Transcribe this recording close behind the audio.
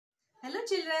Hello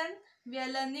children, we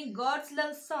are learning God's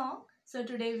love song. So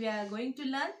today we are going to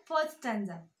learn first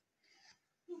stanza.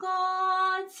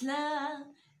 God's love,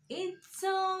 it's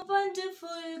so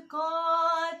wonderful.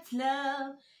 God's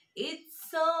love, it's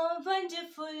so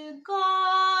wonderful.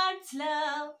 God's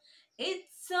love,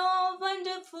 it's so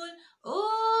wonderful.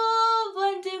 Oh,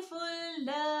 wonderful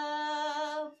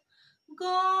love.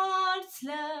 God's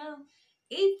love,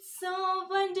 it's so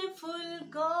wonderful.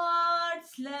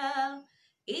 God's love,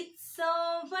 it's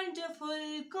so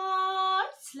wonderful.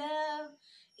 God's love,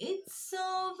 it's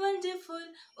so wonderful.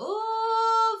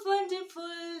 Oh,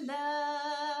 wonderful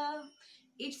love.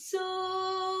 It's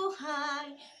so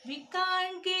high, we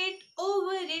can't get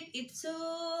over it. It's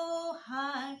so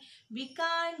high, we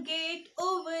can't get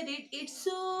over it. It's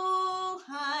so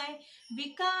high,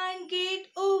 we can't get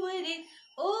over it.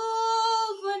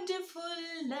 Oh,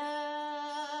 wonderful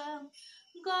love.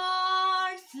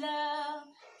 God's love,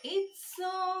 it's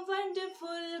so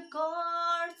wonderful.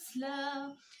 God's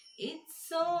love, it's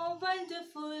so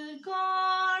wonderful.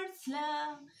 God's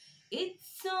love,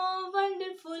 it's so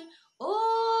wonderful.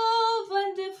 Oh,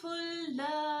 wonderful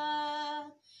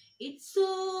love. It's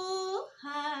so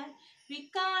high, we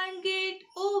can't get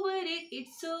over it.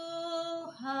 It's so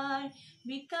high,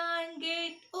 we can't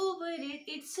get over it.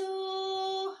 It's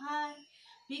so high,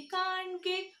 we can't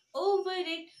get over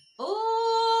it.